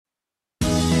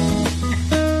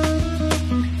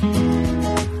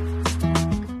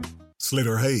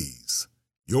Slater Hayes,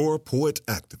 your poet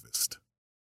activist.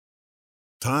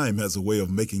 Time has a way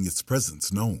of making its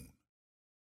presence known.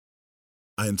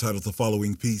 I entitled the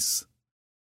following piece,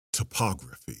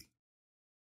 Topography.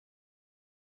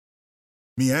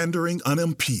 Meandering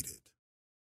unimpeded,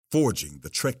 forging the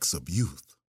treks of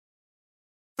youth,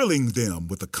 filling them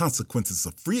with the consequences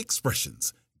of free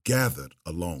expressions gathered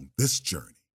along this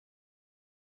journey.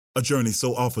 A journey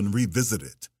so often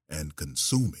revisited and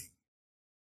consuming.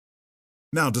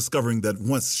 Now discovering that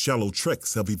once shallow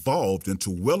treks have evolved into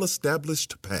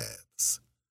well-established paths,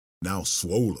 now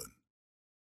swollen,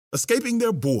 escaping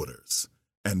their borders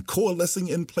and coalescing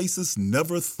in places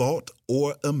never thought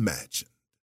or imagined,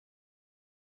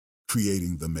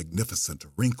 creating the magnificent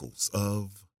wrinkles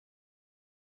of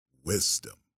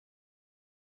wisdom.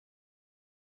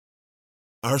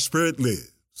 Our spirit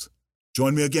lives.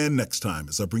 Join me again next time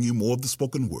as I bring you more of the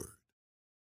spoken word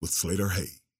with Slater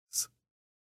Hayes.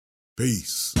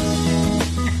 Peace.